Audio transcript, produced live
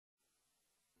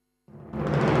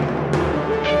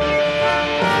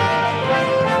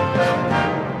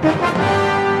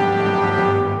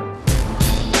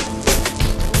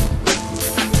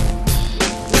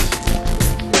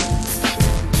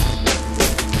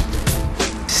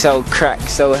sell crack,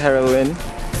 sell heroin,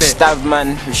 stab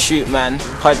man, we shoot man,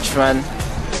 punch man.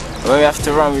 When we have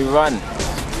to run, we run,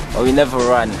 or we never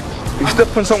run. If you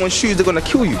step on someone's shoes, they're gonna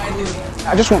kill you.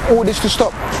 I just want all this to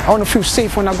stop. I want to feel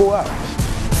safe when I go out.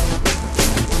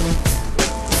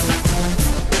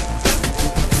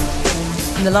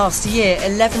 In the last year,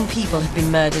 11 people have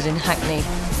been murdered in Hackney.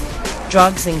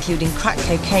 Drugs, including crack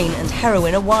cocaine and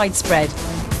heroin, are widespread.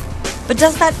 But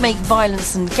does that make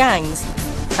violence and gangs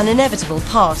an inevitable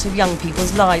part of young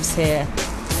people's lives here?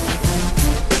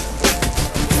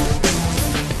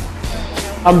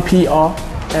 I'm Peter,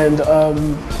 and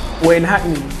we're in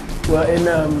Hackney. We're in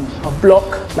a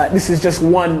block, like this is just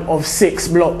one of 6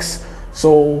 blocks.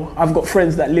 So I've got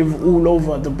friends that live all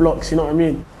over the blocks, you know what I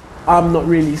mean? I'm not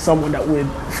really someone that would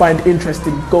find interest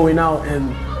in going out and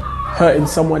hurting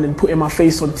someone and putting my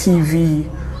face on TV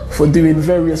for doing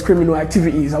various criminal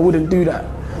activities. I wouldn't do that.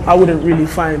 I wouldn't really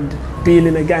find being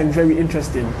in a gang very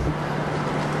interesting.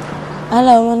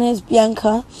 Hello, my name is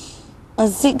Bianca. I'm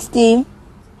 16.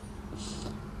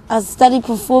 I study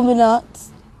performing arts.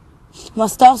 My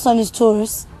star sign is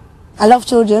Taurus. I love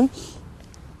children.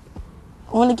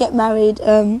 I want to get married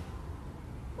in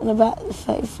about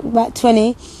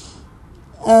 20.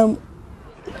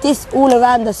 This all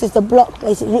around us is the block,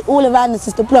 basically. All around us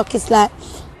is the block. It's like,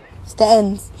 it's the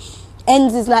ends.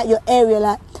 Ends is like your area,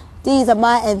 like, these are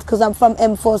my ends because I'm from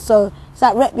M4, so it's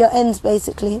like rep your ends,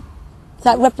 basically. It's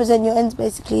like represent your ends,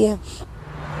 basically, yeah.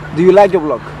 Do you like your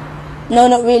block? No,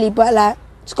 not really, but like,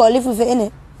 just gotta live with it,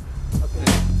 innit?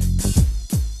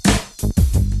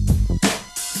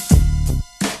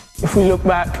 If we look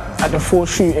back at the 4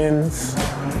 shootings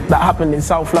that happened in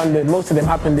South London, most of them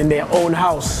happened in their own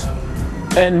house.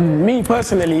 And me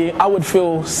personally, I would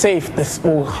feel safe,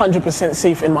 or 100%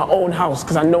 safe in my own house,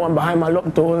 because I know I'm behind my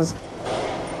locked doors.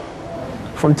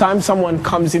 From time someone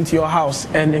comes into your house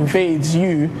and invades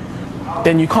you,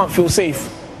 then you can't feel safe.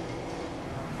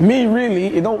 Me, really,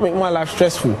 it don't make my life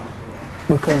stressful,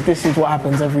 because this is what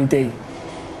happens every day.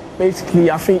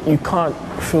 Basically, I think you can't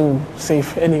feel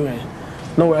safe anywhere,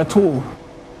 nowhere at all.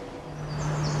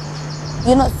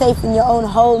 You're not safe in your own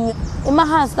home. In my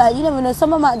house, like, you never know,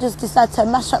 someone might just decide to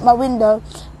mash up my window,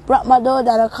 break my door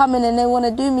down, or come in and they want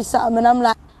to do me something, and I'm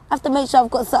like, I have to make sure I've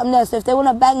got something else. So if they want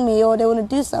to bang me or they want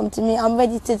to do something to me, I'm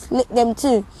ready to lick them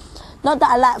too. Not that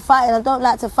I like fighting, I don't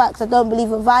like to fight because I don't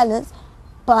believe in violence,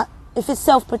 but if it's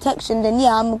self-protection, then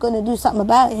yeah, I'm going to do something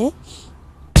about it.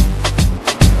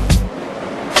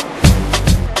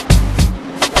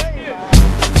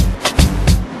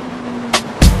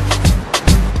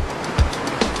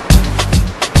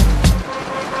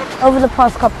 Over the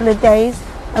past couple of days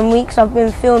and weeks, I've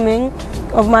been filming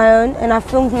of my own, and I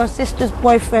filmed my sister's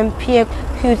boyfriend, Pierre,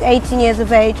 who's 18 years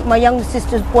of age, my younger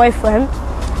sister's boyfriend,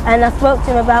 and I spoke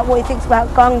to him about what he thinks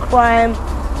about gun crime,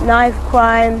 knife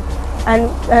crime,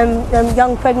 and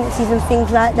young pregnancies and things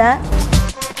like that.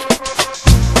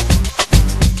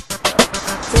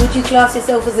 So would you class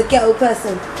yourself as a ghetto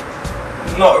person?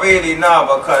 Not really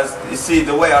now, because you see,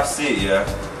 the way I see it,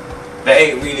 yeah,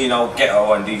 there ain't really no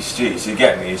ghetto on these streets, you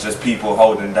get me? It's just people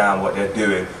holding down what they're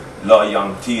doing. A lot of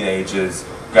young teenagers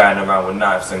going around with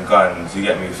knives and guns, you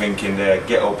get me, thinking they're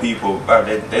ghetto people, but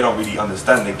they don't really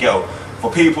understand the ghetto.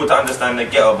 For people to understand the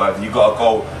ghetto, but you gotta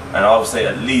go and I would say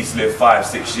at least live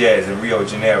 5-6 years in Rio de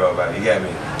Janeiro, man, you get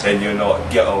me? Then you know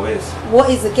what ghetto is.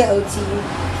 What is a ghetto to you?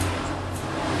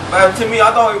 Man, to me,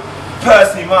 I don't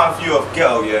personally, my view of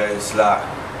ghetto, yeah, it's like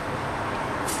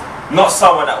not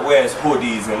someone that wears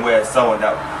hoodies and wears someone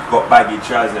that got baggy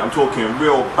trousers. I'm talking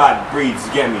real bad breeds,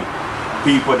 you get me?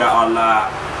 People that are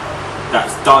like,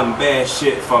 that's done bare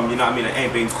shit from, you know what I mean, that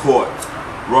ain't been caught.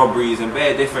 Robberies and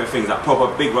bare different things, like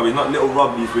proper big robberies, not little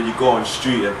robberies where you go on the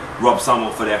street and rob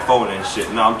someone for their phone and shit.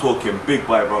 No, I'm talking big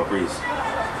boy robberies.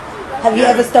 Have you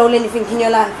ever stolen anything in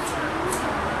your life?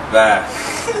 Nah.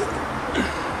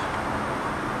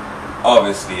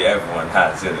 Obviously everyone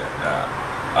has, innit?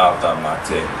 I've done my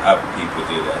thing, other people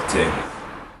do their thing.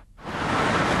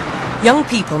 Young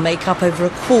people make up over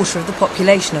 1/4 of the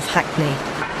population of Hackney.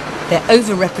 They're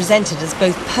overrepresented as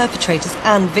both perpetrators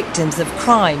and victims of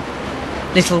crime.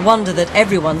 Little wonder that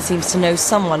everyone seems to know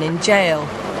someone in jail.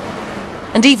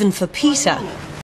 And even for Peter,